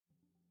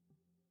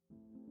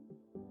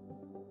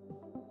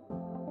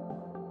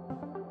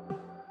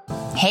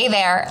Hey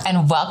there,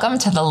 and welcome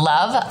to the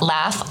Love,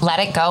 Laugh, Let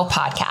It Go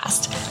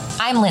podcast.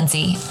 I'm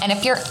Lindsay, and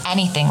if you're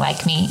anything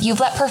like me, you've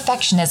let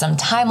perfectionism,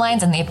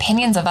 timelines, and the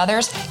opinions of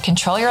others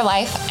control your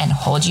life and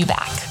hold you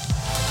back.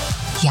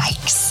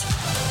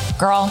 Yikes.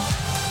 Girl,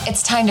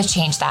 it's time to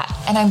change that,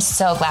 and I'm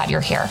so glad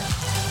you're here.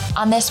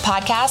 On this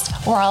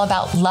podcast, we're all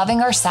about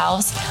loving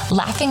ourselves,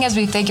 laughing as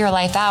we figure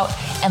life out,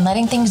 and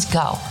letting things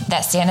go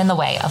that stand in the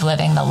way of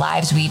living the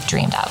lives we've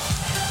dreamed of.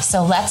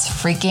 So let's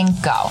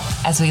freaking go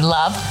as we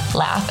love,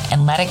 laugh,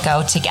 and let it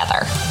go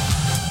together.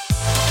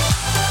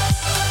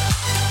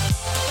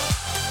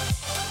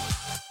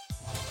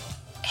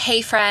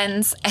 Hey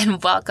friends,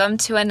 and welcome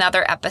to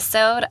another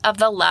episode of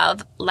the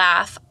Love,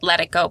 Laugh, Let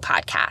It Go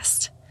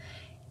podcast.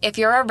 If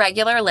you're a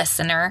regular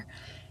listener,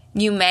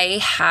 you may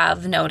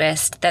have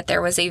noticed that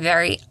there was a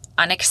very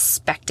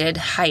unexpected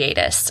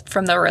hiatus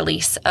from the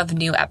release of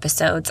new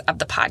episodes of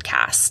the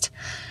podcast.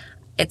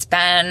 It's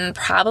been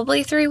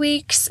probably 3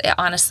 weeks. It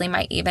honestly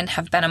might even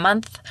have been a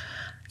month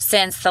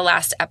since the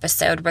last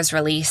episode was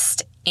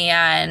released,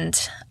 and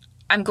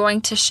I'm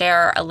going to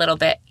share a little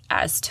bit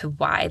as to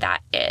why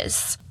that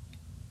is.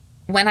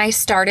 When I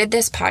started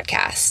this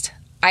podcast,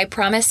 I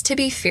promised to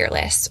be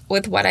fearless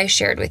with what I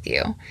shared with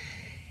you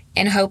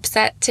in hopes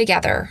that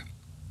together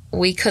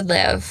we could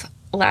live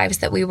lives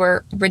that we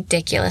were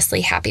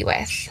ridiculously happy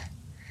with.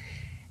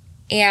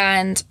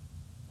 And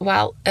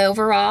while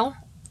overall,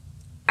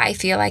 I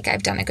feel like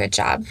I've done a good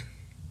job,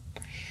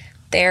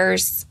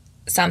 there's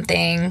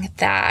something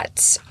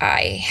that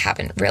I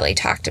haven't really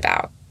talked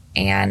about,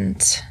 and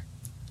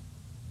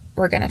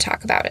we're going to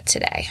talk about it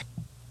today.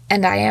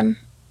 And I am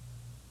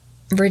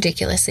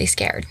ridiculously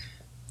scared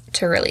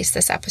to release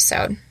this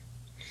episode.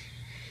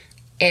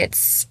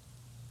 It's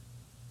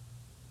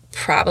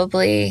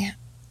probably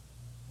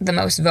the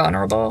most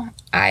vulnerable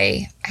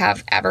I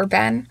have ever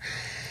been,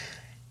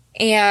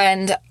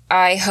 and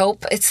I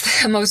hope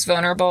it's the most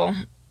vulnerable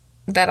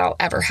that I'll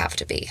ever have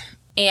to be.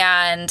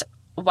 And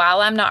while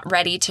I'm not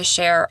ready to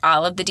share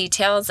all of the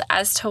details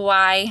as to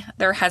why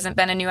there hasn't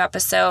been a new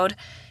episode,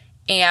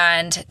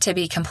 and to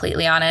be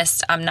completely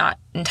honest, I'm not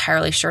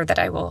entirely sure that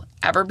I will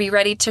ever be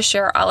ready to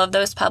share all of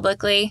those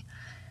publicly,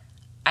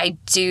 I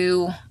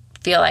do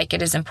feel like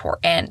it is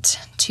important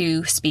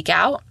to speak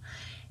out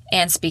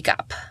and speak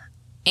up.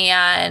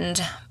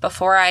 And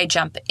before I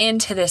jump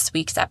into this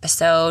week's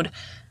episode,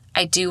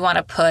 I do want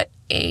to put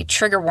a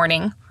trigger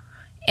warning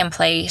in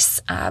place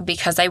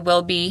because I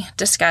will be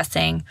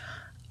discussing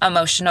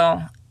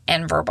emotional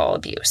and verbal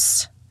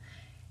abuse.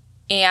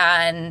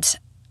 And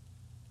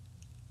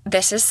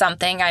this is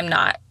something I'm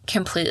not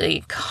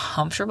completely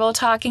comfortable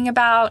talking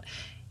about.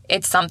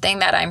 It's something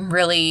that I'm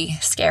really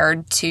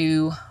scared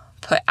to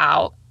put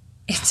out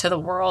into the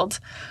world.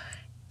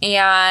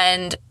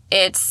 And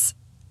it's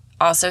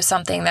also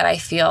something that I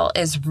feel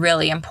is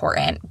really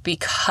important,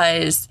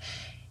 because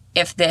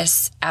if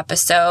this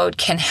episode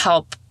can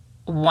help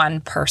one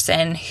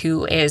person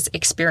who is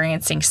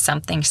experiencing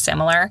something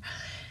similar,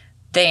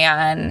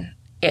 then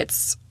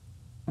it's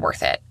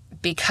worth it.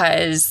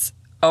 Because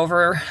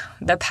over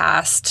the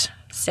past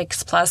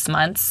 6+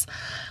 months,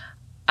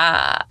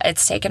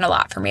 it's taken a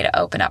lot for me to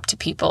open up to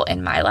people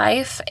in my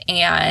life.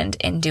 And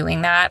in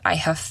doing that, I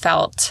have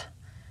felt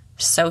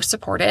so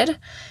supported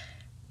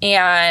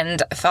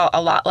and felt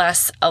a lot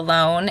less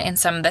alone in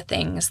some of the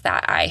things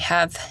that I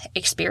have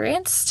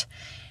experienced.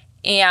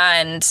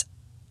 And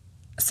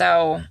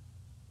so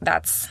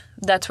that's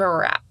where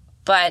we're at.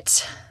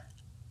 But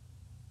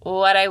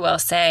what I will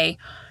say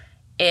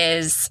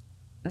is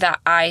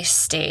that I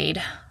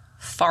stayed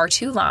far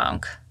too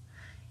long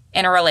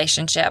in a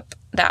relationship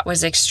that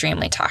was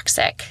extremely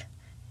toxic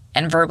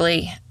and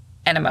verbally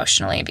and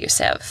emotionally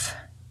abusive.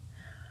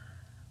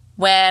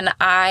 When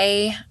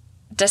I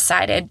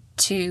decided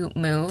to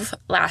move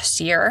last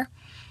year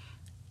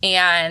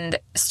and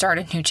start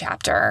a new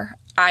chapter,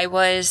 I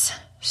was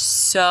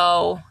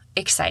so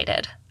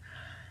excited.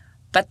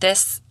 But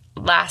this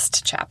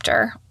last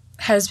chapter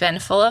has been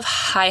full of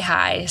high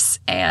highs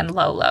and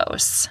low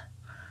lows.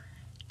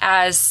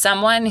 As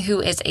someone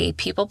who is a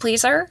people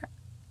pleaser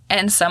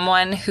and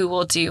someone who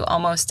will do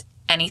almost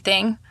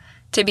anything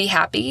to be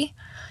happy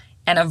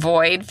and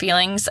avoid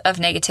feelings of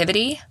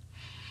negativity,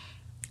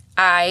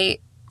 I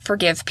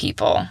forgive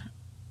people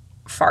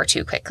far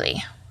too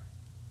quickly.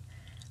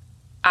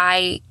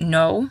 I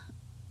know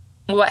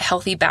what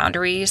healthy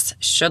boundaries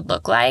should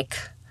look like,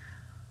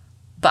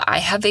 but I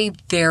have a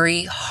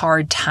very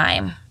hard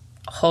time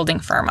holding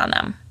firm on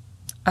them.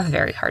 A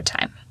very hard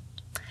time.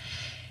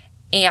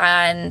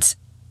 And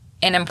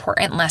an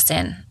important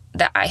lesson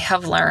that I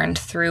have learned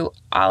through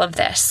all of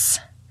this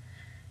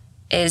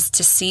is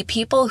to see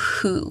people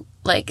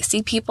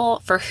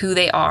for who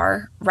they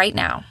are right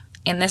now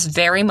in this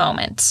very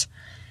moment,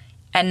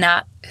 and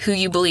not who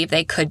you believe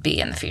they could be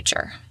in the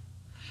future.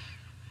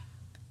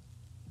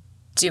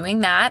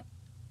 Doing that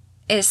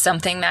is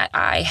something that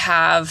I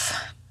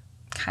have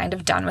kind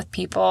of done with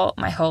people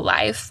my whole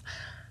life,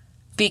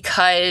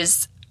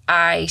 because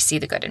I see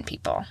the good in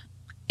people.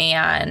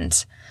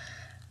 And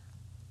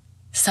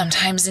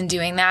sometimes in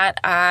doing that,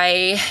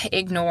 I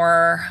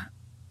ignore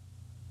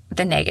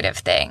the negative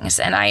things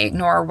and I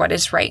ignore what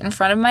is right in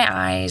front of my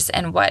eyes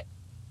and what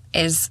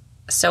is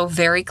so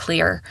very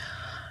clear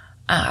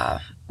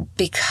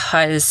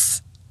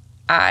because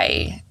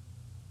I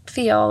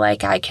feel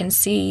like I can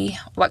see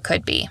what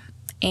could be.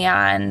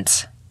 And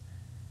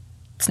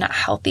it's not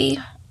healthy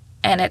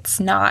and it's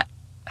not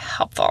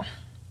helpful.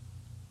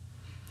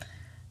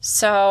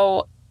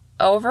 So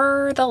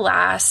over the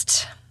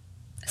last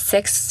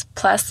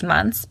 6+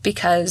 months,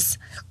 because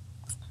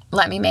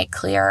let me make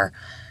clear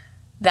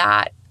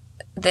that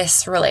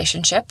this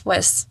relationship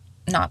was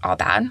not all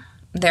bad.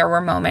 There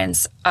were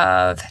moments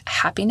of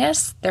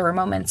happiness. There were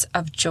moments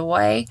of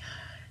joy.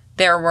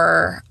 There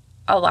were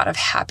a lot of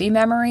happy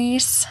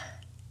memories.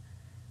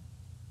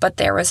 But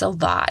there was a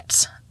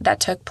lot that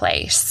took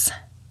place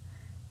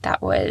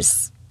that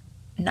was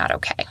not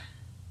okay.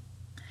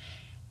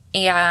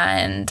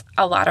 And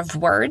a lot of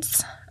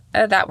words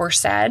that were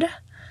said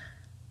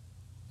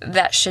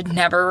that should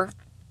never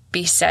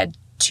be said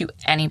to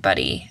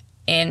anybody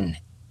in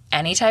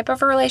any type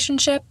of a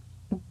relationship,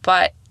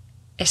 but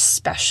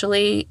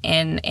especially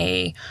in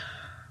a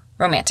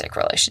romantic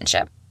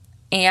relationship.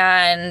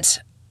 And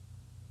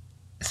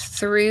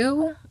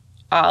through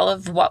all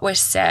of what was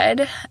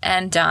said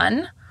and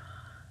done,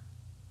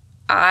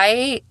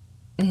 I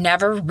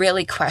never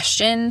really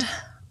questioned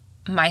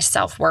my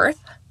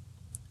self-worth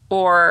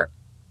or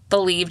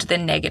believed the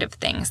negative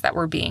things that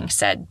were being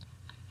said.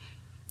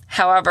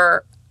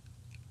 However,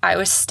 I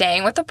was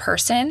staying with a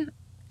person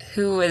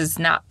who was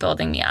not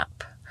building me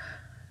up,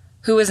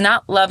 who was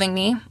not loving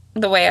me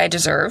the way I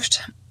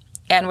deserved,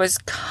 and was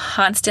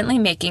constantly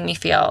making me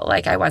feel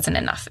like I wasn't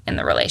enough in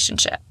the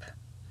relationship.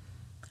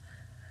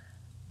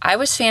 I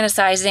was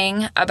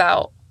fantasizing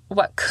about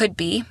what could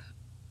be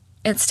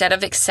instead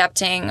of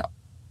accepting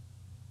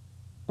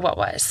what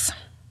was.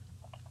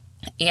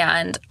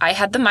 And I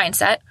had the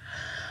mindset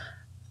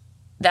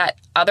that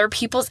other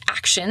people's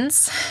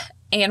actions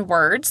and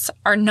words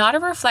are not a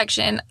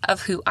reflection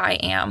of who I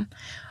am,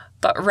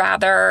 but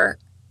rather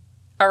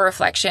a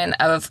reflection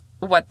of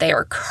what they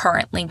are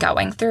currently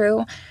going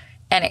through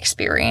and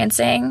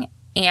experiencing.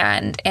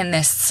 And in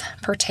this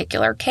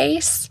particular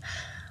case,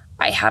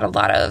 I had a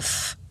lot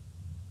of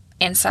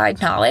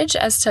inside knowledge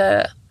as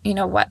to,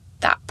 what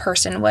that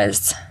person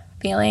was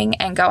feeling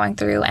and going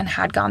through and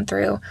had gone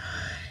through.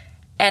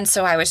 And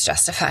so I was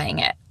justifying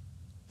it.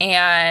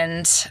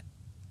 And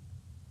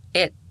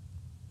it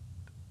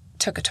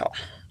took a toll.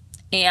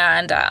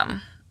 And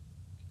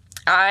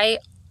I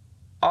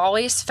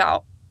always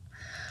felt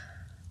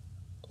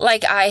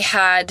like I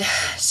had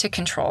to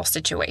control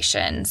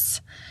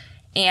situations.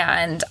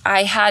 And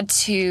I had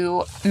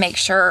to make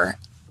sure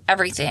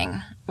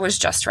everything was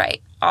just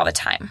right all the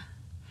time.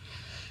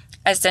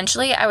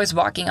 Essentially, I was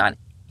walking on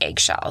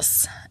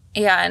eggshells.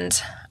 And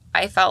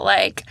I felt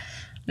like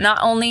not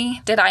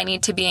only did I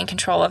need to be in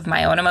control of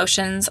my own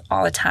emotions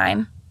all the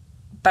time,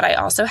 but I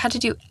also had to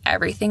do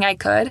everything I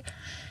could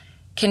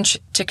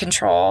to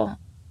control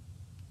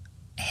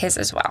his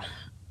as well.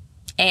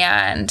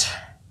 And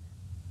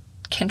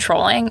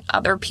controlling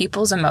other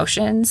people's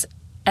emotions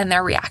and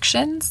their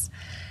reactions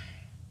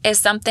is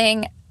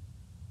something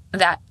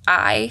that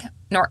I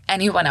nor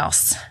anyone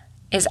else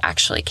is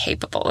actually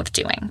capable of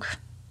doing.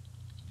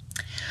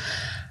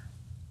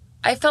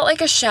 I felt like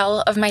a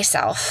shell of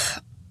myself,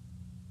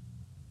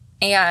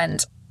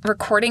 and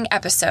recording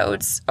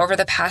episodes over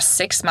the past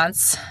 6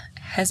 months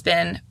has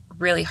been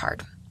really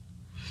hard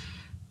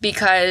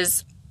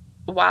because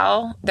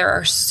while there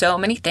are so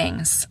many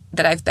things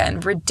that I've been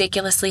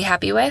ridiculously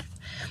happy with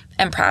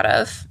and proud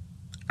of,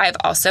 I've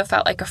also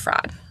felt like a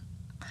fraud,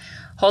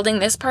 holding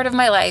this part of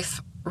my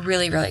life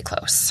really, really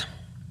close.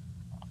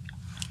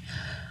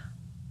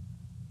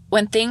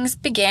 When things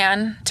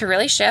began to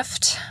really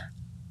shift,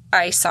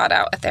 I sought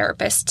out a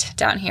therapist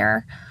down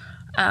here,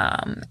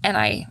 and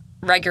I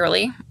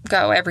regularly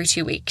go every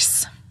 2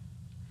 weeks.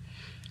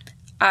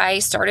 I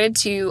started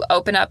to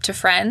open up to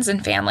friends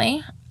and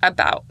family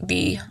about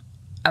the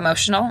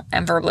emotional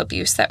and verbal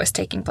abuse that was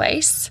taking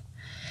place.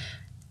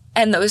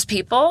 And those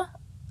people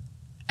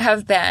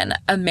have been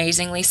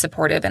amazingly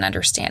supportive and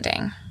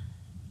understanding.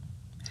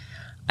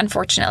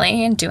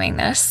 Unfortunately, in doing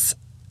this,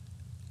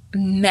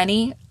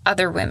 many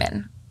other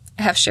women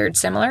have shared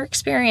similar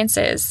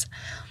experiences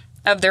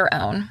of their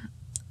own,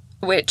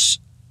 which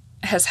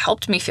has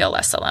helped me feel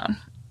less alone,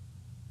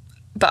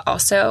 but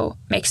also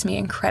makes me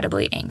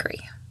incredibly angry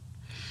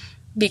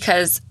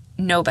because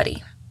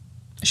nobody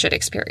should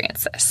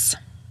experience this.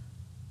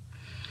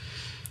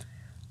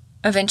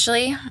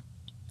 Eventually,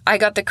 I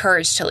got the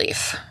courage to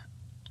leave.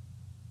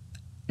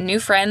 New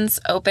friends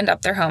opened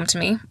up their home to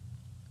me,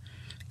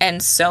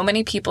 and so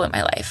many people in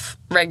my life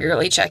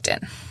regularly checked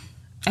in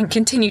and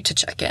continue to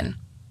check in.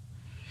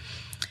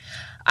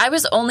 I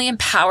was only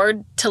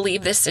empowered to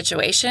leave this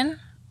situation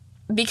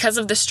because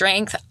of the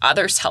strength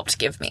others helped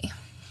give me.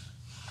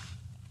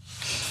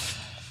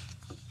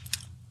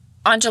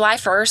 On July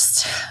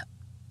 1st,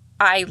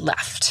 I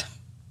left.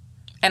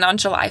 And on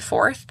July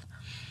 4th,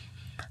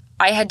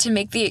 I had to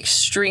make the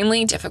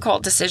extremely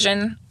difficult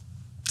decision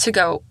to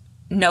go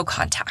no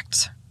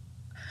contact,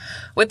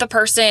 with the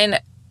person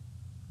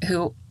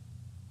who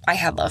I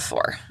had love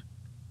for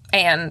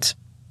and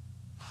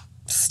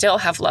still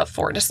have love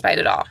for despite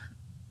it all.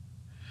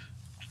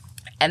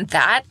 And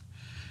that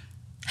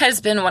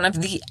has been one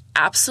of the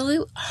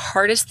absolute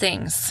hardest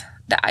things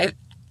that I've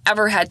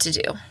ever had to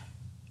do.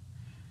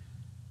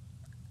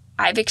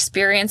 I've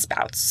experienced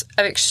bouts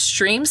of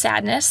extreme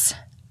sadness,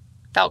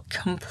 felt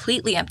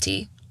completely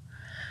empty,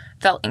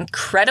 felt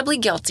incredibly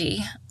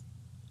guilty,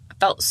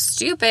 felt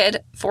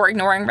stupid for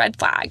ignoring red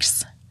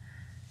flags,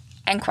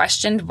 and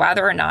questioned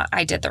whether or not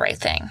I did the right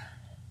thing.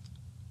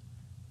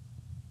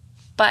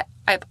 But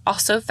I've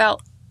also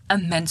felt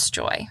immense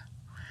joy,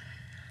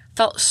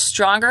 felt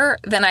stronger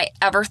than I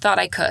ever thought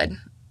I could,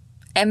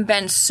 and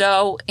been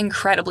so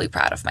incredibly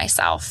proud of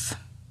myself.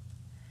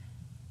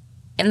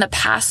 In the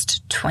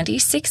past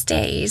 26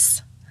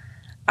 days,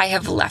 I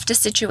have left a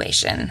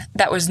situation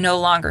that was no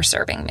longer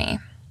serving me,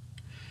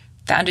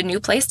 found a new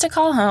place to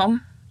call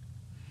home,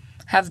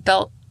 have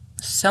built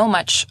so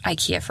much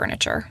IKEA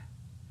furniture,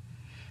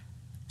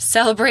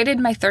 celebrated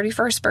my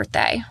 31st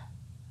birthday,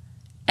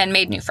 and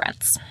made new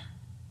friends.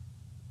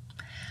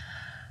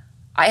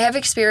 I have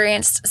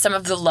experienced some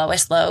of the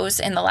lowest lows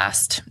in the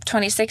last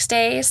 26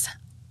 days,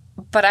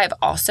 but I've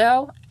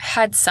also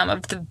had some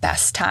of the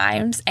best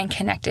times and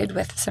connected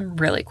with some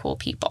really cool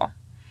people.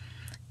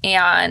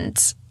 And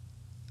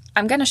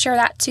I'm going to share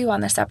that too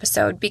on this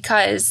episode,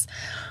 because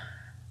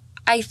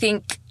I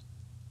think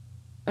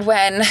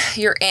when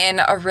you're in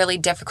a really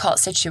difficult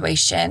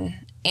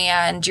situation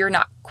and you're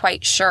not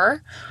quite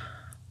sure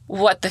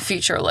what the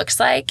future looks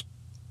like,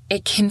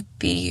 it can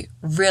be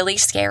really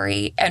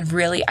scary and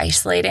really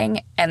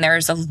isolating. And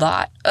there's a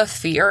lot of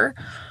fear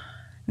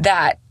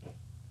that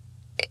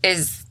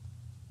is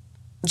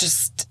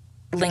just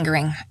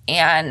lingering.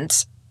 And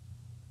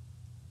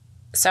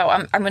so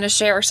I'm going to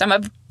share some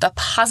of the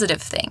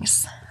positive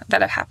things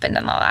that have happened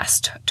in the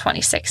last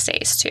 26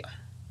 days too.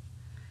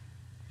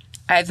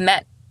 I've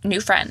met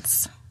new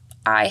friends.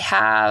 I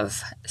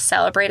have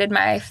celebrated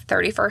my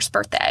 31st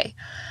birthday.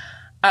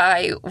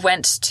 I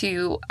went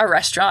to a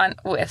restaurant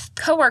with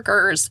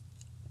coworkers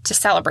to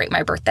celebrate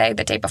my birthday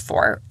the day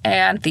before,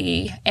 and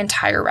the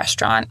entire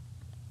restaurant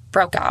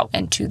broke out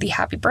into the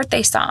happy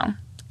birthday song.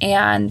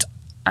 And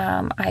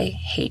I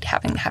hate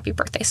having the happy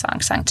birthday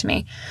song sung to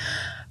me,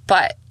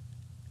 but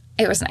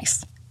it was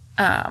nice.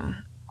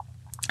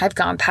 I've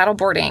gone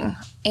paddleboarding,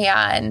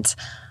 and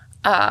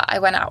I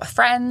went out with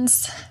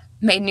friends,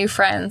 made new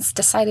friends,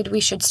 decided we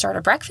should start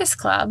a breakfast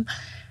club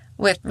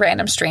with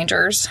random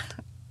strangers,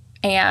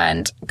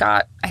 and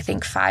got, I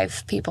think,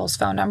 5 people's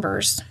phone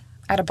numbers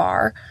at a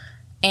bar,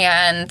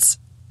 and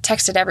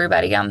texted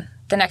everybody on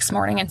the next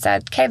morning and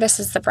said, okay, this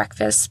is the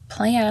breakfast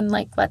plan,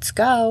 like, let's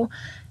go.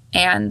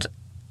 And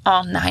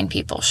all 9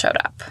 people showed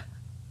up.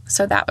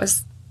 So that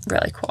was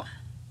really cool.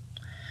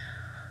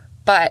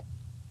 But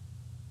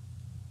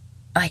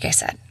like I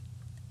said,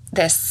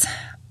 this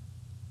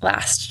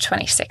last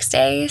 26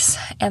 days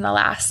and the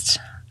last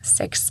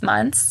 6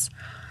 months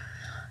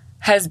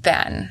has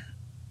been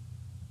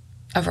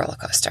a roller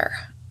coaster.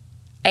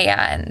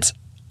 And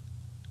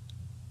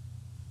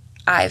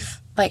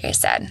I've, like I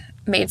said,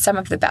 made some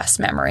of the best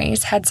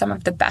memories, had some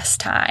of the best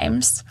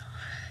times,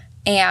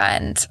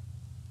 and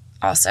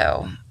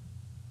also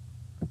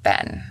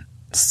been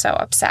so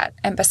upset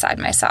and beside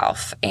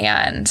myself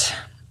and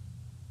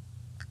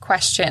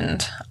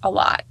questioned a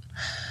lot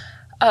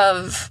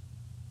of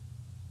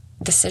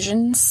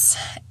decisions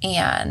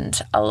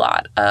and a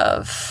lot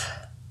of,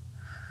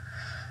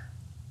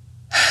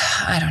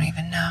 I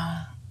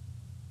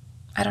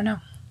don't know.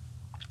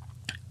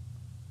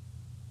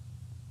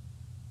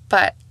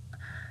 But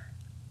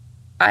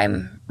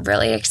I'm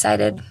really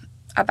excited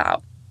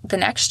about the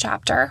next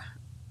chapter,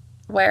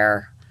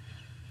 where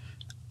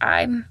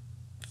I'm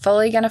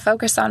fully going to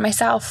focus on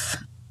myself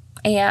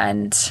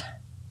and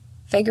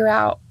figure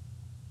out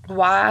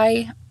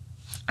why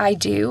I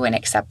do and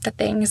accept the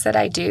things that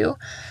I do,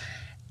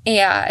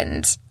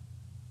 and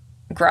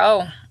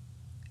grow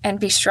and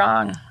be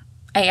strong.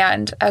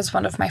 And as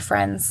one of my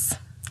friends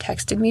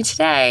texted me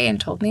today and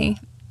told me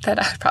that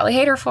I would probably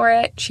hate her for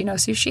it, she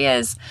knows who she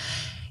is,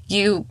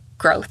 you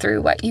grow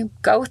through what you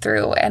go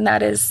through. And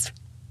that is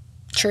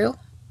true,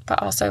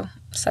 but also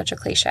such a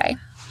cliche.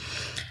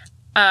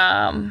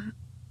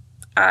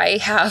 I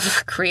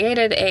have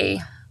created a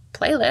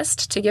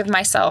playlist to give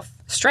myself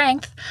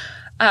strength.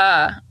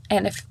 And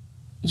if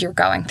you're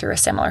going through a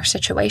similar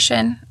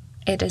situation,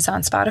 it is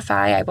on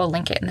Spotify. I will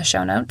link it in the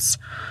show notes.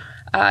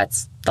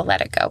 It's the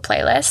Let It Go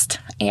playlist.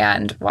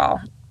 And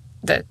while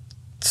the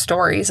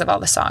stories of all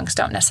the songs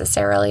don't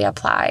necessarily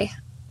apply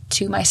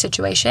to my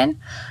situation,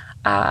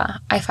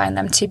 I find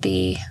them to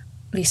be,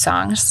 these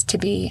songs, to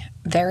be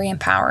very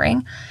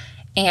empowering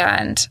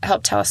and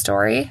help tell a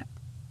story.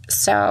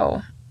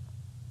 So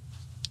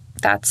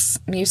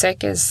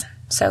music is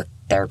so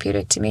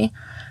therapeutic to me.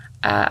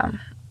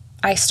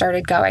 I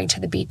started going to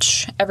the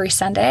beach every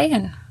Sunday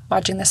and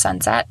watching the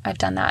sunset. I've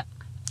done that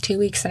 2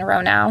 weeks in a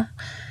row now,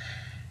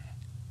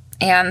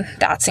 and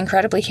that's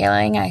incredibly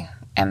healing. I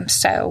am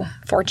so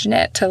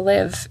fortunate to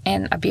live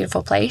in a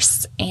beautiful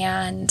place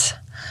and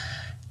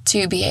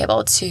to be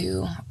able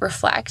to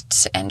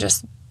reflect and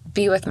just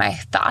be with my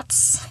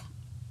thoughts.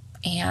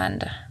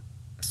 And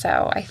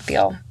so I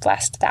feel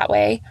blessed that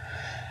way.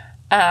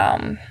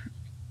 I'm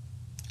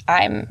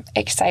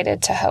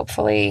excited to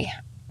hopefully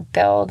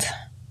build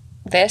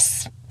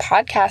this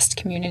podcast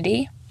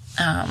community.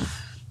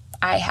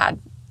 I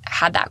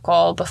had that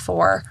goal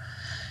before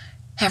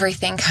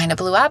everything kind of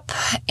blew up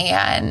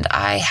and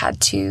I had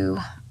to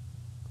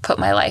put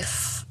my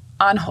life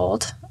on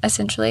hold,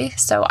 essentially,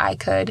 so I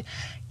could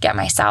get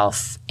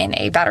myself in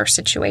a better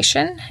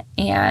situation,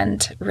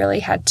 and really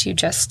had to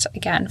just,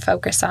 again,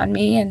 focus on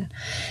me and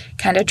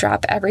kind of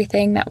drop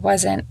everything that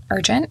wasn't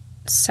urgent.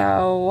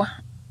 So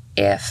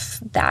if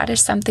that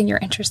is something you're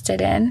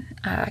interested in,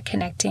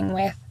 connecting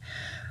with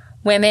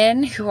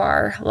women who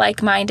are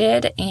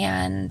like-minded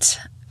and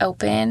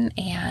open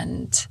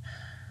and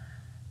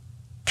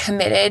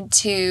committed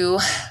to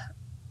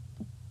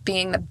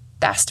being the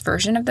best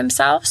version of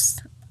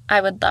themselves,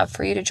 I would love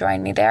for you to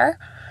join me there.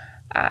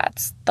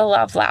 It's the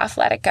Love, Laugh,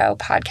 Let It Go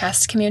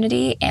podcast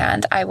community,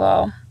 and I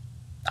will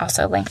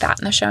also link that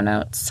in the show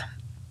notes.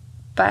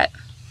 But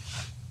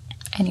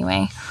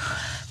anyway,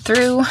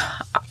 through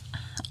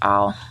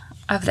all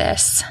of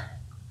this,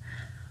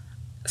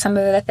 some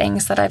of the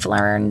things that I've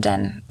learned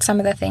and some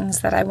of the things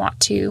that I want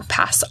to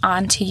pass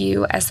on to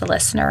you as the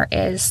listener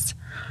is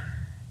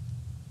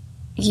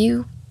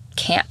you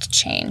can't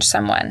change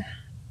someone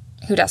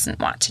who doesn't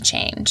want to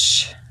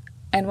change.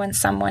 And when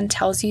someone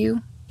tells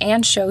you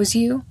and shows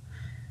you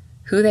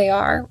who they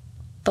are,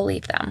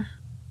 believe them.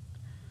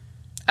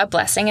 A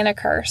blessing and a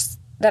curse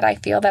that I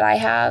feel that I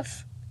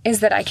have is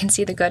that I can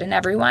see the good in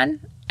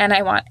everyone, and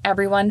I want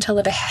everyone to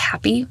live a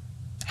happy,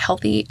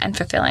 healthy, and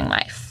fulfilling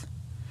life.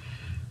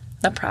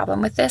 The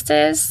problem with this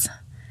is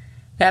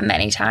that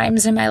many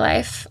times in my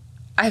life,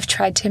 I've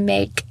tried to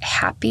make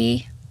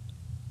happy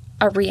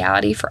a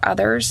reality for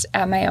others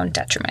at my own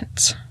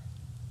detriment.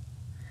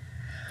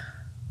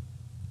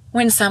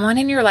 When someone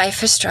in your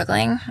life is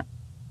struggling,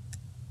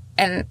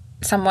 and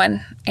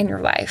someone in your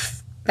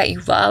life that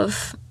you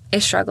love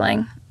is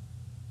struggling,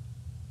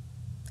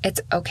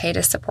 it's okay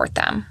to support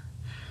them.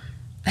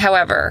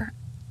 However,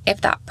 if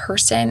that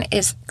person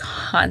is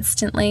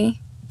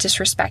constantly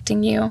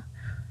disrespecting you,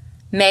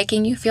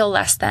 making you feel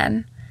less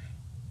than,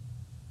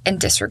 and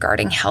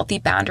disregarding healthy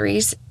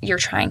boundaries you're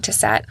trying to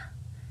set,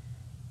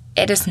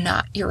 it is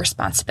not your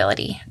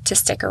responsibility to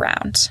stick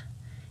around.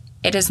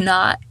 It is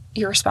not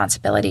your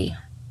responsibility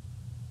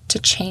to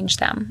change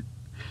them.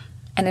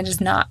 And it is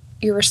not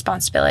your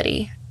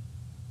responsibility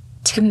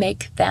to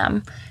make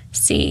them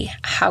see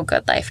how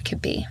good life could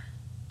be.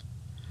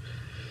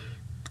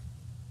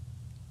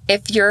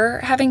 If you're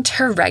having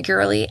to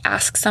regularly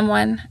ask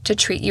someone to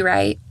treat you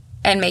right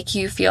and make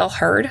you feel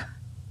heard,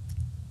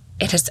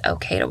 it is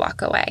okay to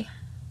walk away.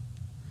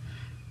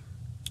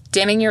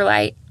 Dimming your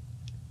light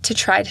to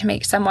try to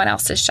make someone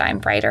else's shine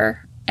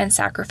brighter and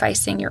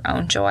sacrificing your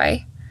own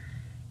joy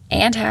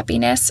and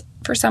happiness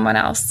for someone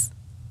else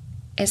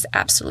is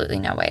absolutely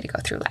no way to go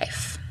through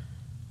life.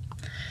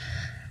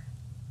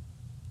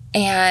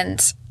 And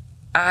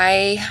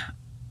I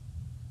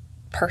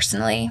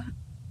personally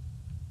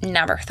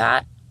never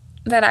thought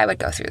that I would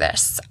go through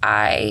this.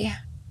 I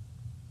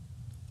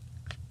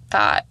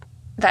thought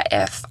that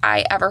if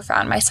I ever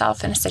found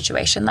myself in a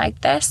situation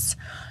like this,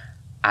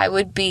 I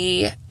would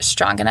be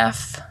strong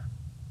enough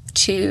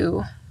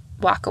to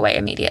walk away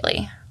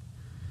immediately.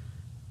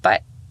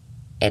 But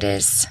it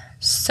is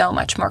so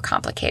much more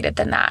complicated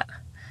than that.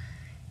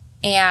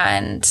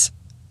 And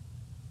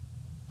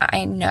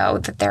I know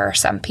that there are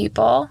some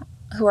people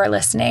who are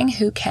listening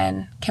who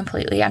can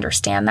completely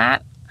understand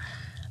that.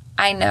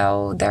 I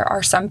know there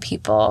are some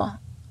people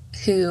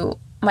who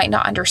might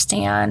not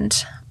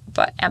understand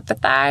but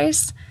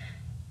empathize.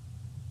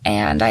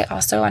 And I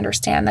also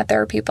understand that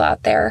there are people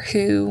out there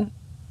who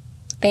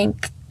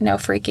think, no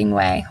freaking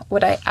way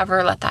would I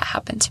ever let that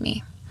happen to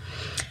me.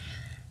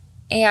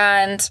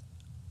 And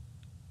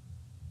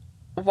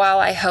while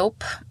I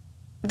hope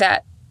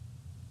that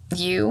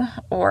you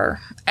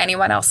or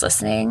anyone else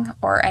listening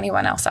or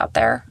anyone else out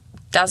there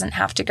doesn't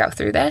have to go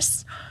through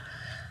this,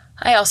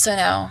 I also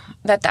know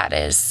that that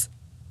is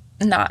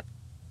not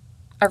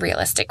a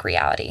realistic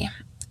reality.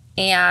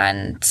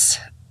 And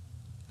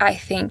I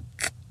think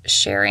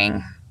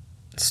sharing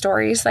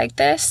stories like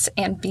this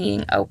and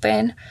being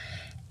open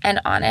and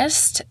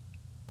honest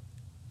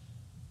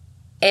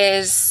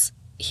is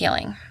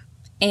healing.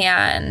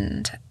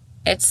 And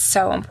it's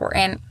so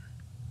important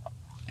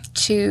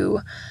to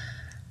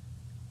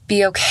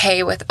be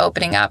okay with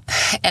opening up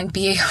and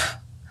be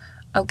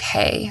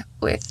okay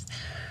with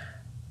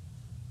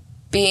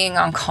being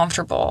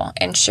uncomfortable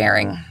and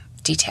sharing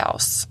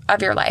details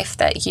of your life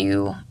that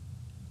you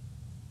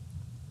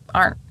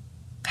aren't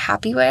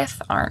happy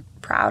with, aren't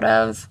proud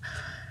of.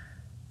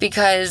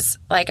 Because,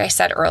 like I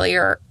said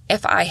earlier,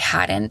 if I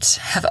hadn't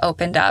have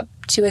opened up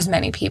to as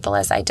many people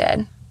as I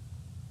did,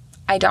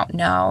 I don't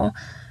know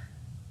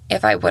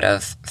if I would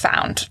have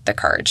found the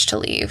courage to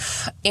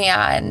leave.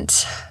 And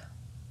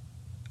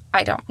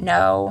I don't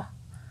know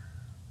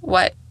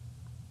what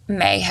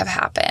may have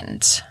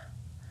happened.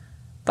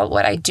 But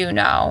what I do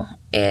know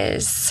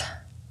is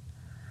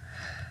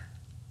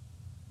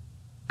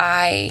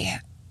I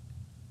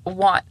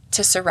want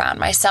to surround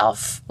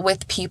myself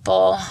with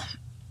people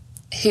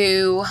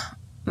who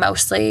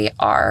mostly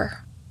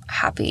are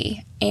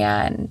happy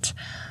and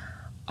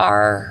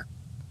are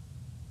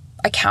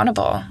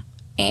accountable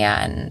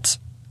and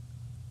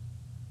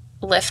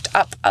lift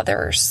up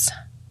others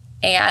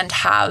and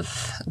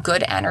have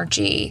good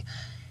energy.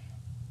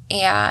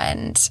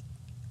 And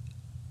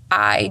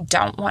I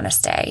don't want to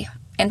stay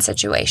in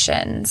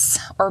situations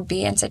or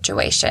be in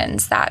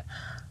situations that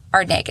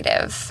are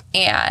negative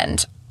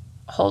and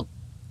hold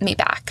me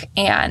back.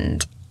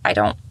 And I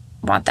don't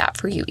want that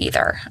for you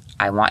either.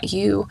 I want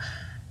you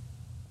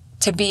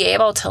to be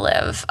able to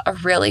live a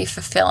really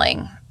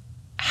fulfilling,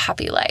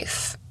 happy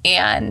life.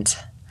 And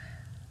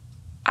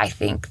I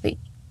think that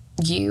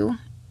you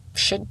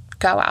should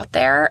go out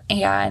there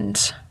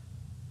and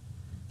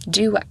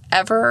do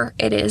whatever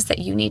it is that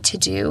you need to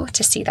do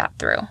to see that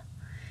through.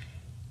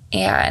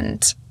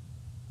 And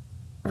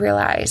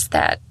realize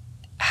that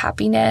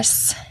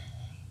happiness,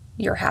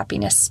 your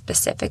happiness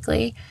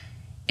specifically,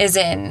 is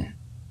in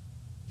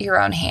your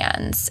own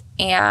hands.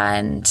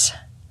 And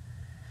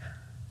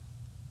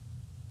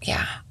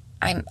yeah,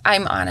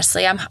 I'm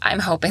honestly, I'm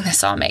hoping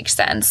this all makes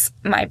sense.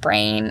 My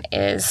brain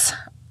is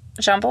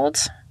jumbled,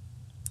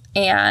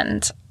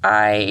 and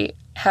I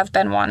have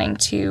been wanting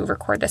to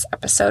record this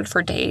episode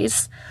for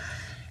days,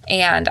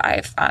 and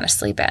I've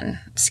honestly been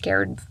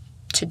scared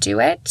to do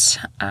it.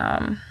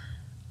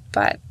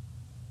 But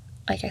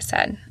like I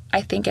said,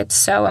 I think it's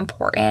so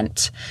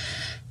important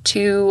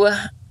to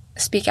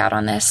speak out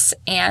on this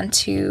and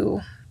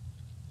to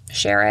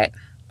share it.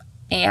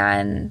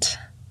 And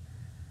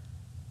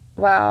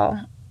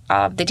while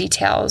all of the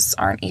details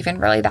aren't even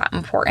really that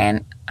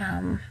important,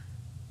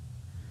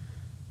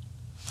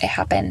 it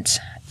happened.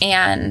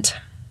 And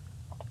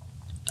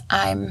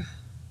I'm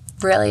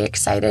really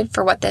excited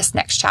for what this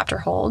next chapter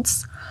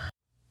holds.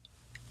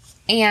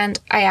 And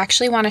I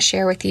actually want to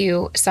share with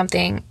you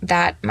something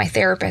that my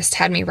therapist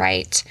had me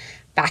write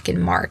back in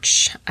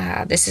March.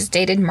 This is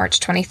dated March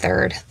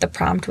 23rd. The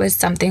prompt was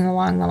something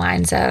along the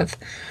lines of,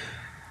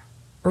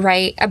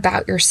 write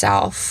about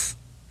yourself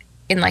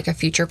in like a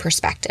future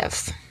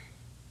perspective.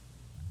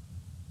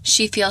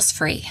 She feels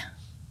free.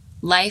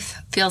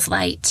 Life feels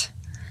light.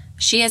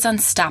 She is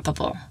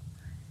unstoppable.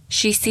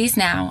 She sees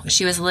now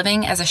she was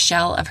living as a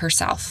shell of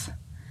herself.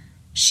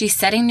 She's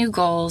setting new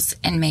goals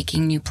and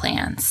making new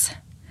plans.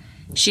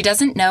 She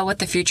doesn't know what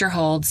the future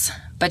holds,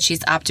 but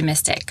she's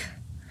optimistic.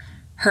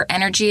 Her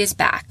energy is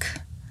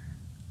back.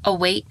 A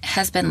weight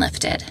has been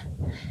lifted.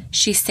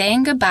 She's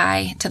saying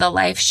goodbye to the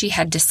life she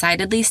had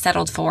decidedly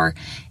settled for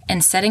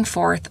and setting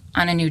forth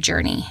on a new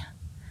journey.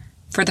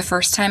 For the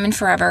first time in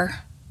forever,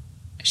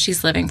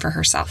 she's living for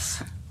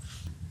herself.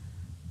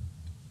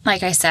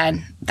 Like I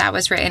said, that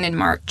was written in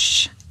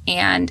March,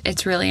 and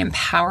it's really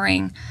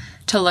empowering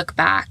to look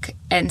back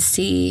and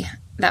see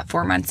that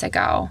 4 months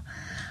ago,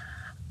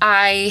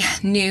 I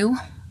knew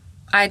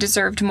I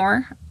deserved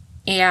more,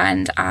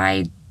 and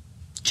I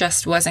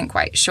just wasn't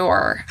quite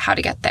sure how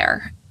to get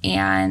there.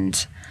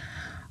 And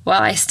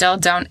while I still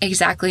don't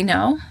exactly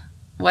know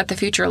what the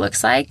future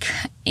looks like,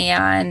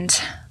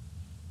 and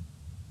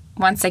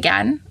once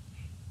again,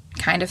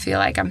 kind of feel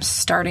like I'm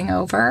starting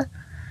over,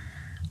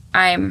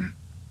 I'm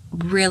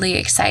really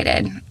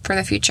excited for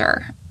the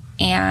future.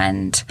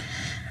 And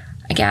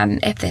again,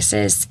 if this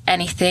is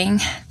anything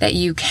that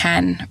you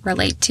can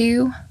relate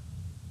to,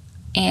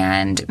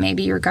 and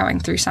maybe you're going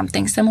through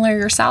something similar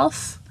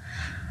yourself,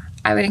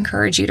 I would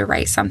encourage you to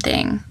write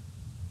something.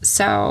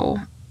 So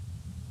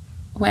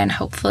when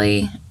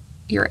hopefully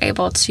you're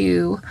able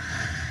to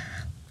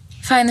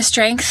find the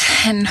strength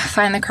and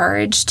find the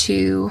courage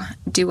to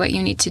do what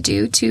you need to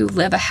do to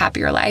live a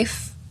happier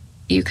life,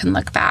 you can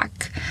look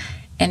back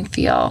and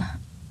feel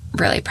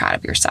really proud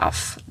of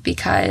yourself,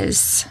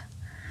 because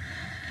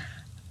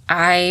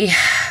I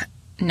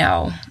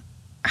know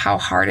how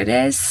hard it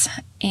is.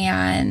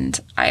 And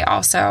I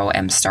also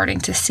am starting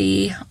to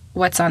see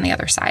what's on the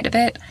other side of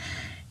it.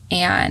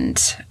 And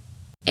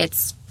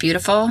it's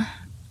beautiful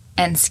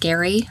and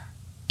scary.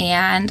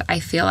 And I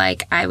feel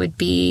like I would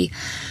be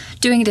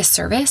doing a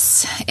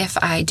disservice if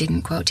I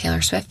didn't quote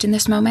Taylor Swift in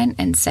this moment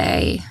and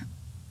say,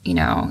 you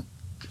know,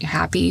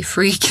 happy,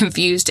 free,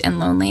 confused, and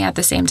lonely at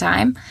the same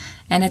time.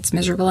 And it's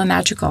miserable and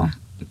magical,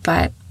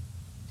 but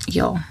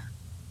you'll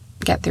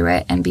get through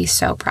it and be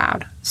so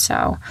proud.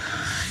 So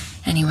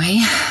anyway,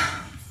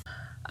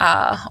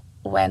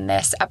 when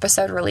this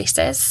episode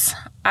releases,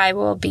 I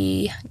will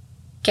be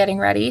getting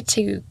ready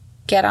to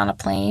get on a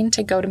plane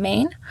to go to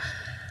Maine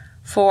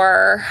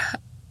for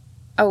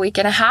a week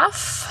and a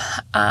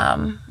half.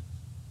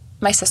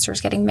 My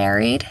sister's getting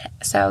married,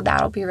 so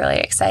that'll be really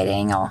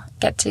exciting. I'll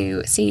get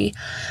to see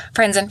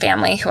friends and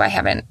family who I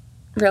haven't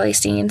really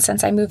seen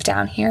since I moved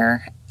down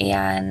here,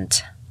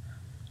 and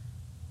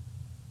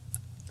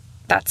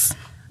that's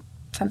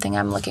something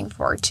I'm looking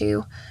forward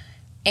to.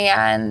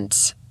 And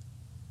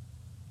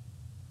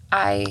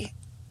I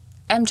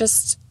am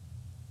just,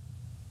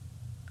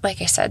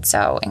 like I said,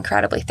 so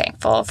incredibly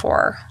thankful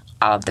for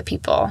all of the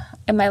people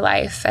in my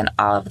life and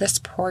all of the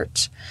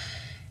support.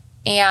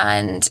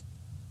 And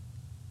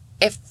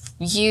if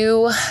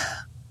you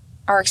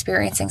are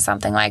experiencing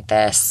something like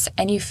this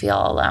and you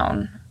feel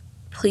alone,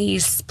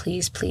 please,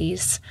 please,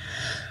 please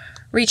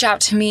reach out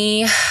to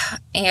me,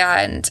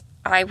 and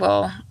I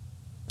will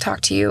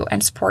talk to you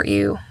and support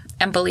you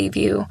and believe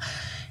you.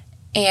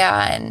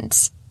 And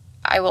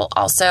I will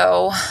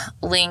also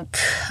link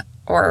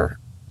or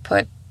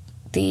put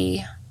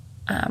the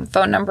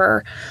phone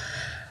number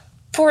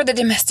for the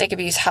domestic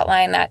abuse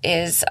hotline that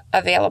is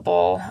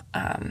available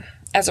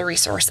as a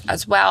resource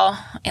as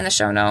well in the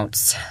show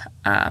notes,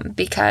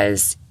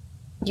 because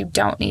you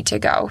don't need to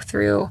go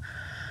through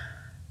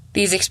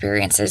these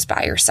experiences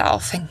by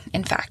yourself. And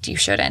in fact, you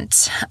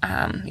shouldn't.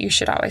 You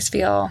should always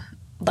feel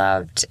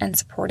loved and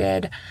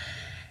supported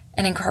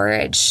and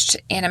encouraged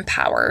and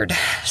empowered.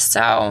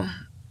 So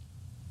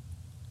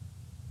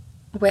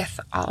with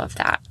all of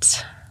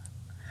that,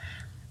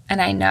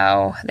 and I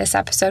know this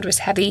episode was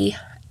heavy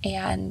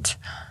and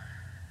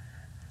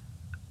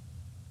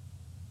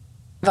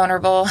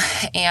vulnerable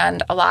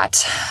and a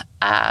lot,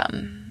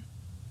 I'm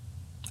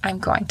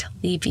going to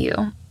leave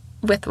you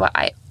with what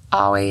I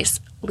always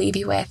leave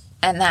you with,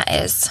 and that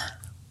is,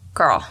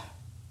 girl,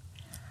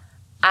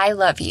 I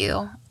love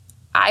you.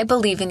 I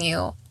believe in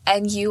you,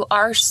 and you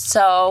are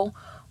so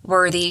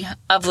worthy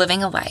of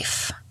living a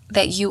life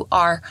that you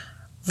are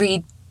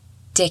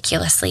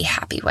ridiculously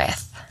happy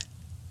with.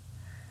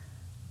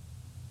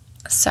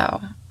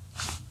 So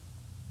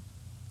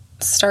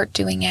start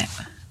doing it.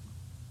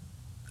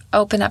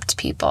 Open up to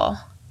people.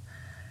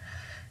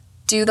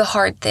 Do the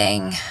hard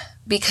thing,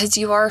 because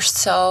you are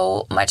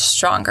so much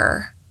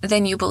stronger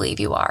than you believe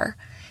you are.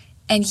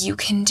 And you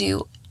can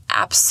do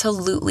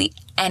absolutely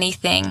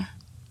anything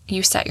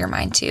you set your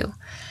mind to.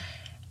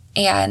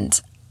 And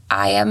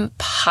I am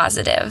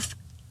positive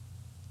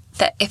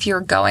that if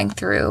you're going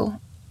through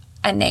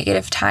a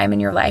negative time in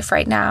your life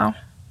right now,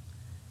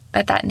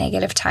 that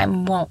negative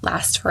time won't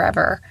last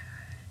forever.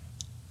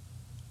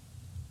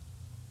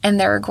 And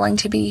there are going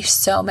to be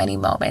so many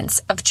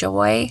moments of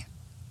joy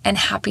and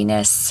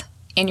happiness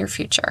in your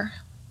future.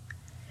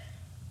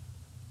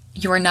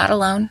 You are not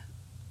alone.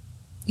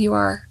 You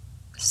are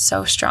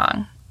so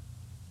strong.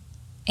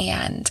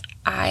 And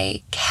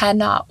I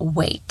cannot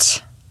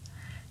wait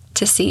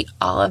to see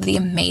all of the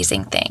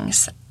amazing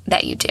things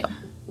that you do.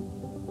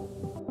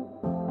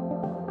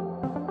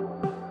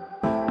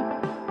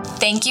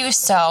 Thank you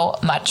so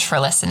much for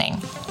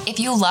listening. If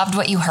you loved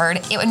what you heard,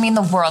 it would mean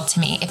the world to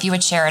me if you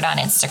would share it on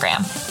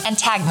Instagram and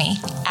tag me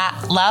at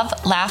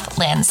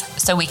LoveLaughLinz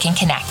so we can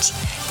connect.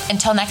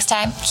 Until next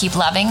time, keep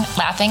loving,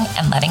 laughing,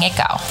 and letting it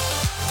go.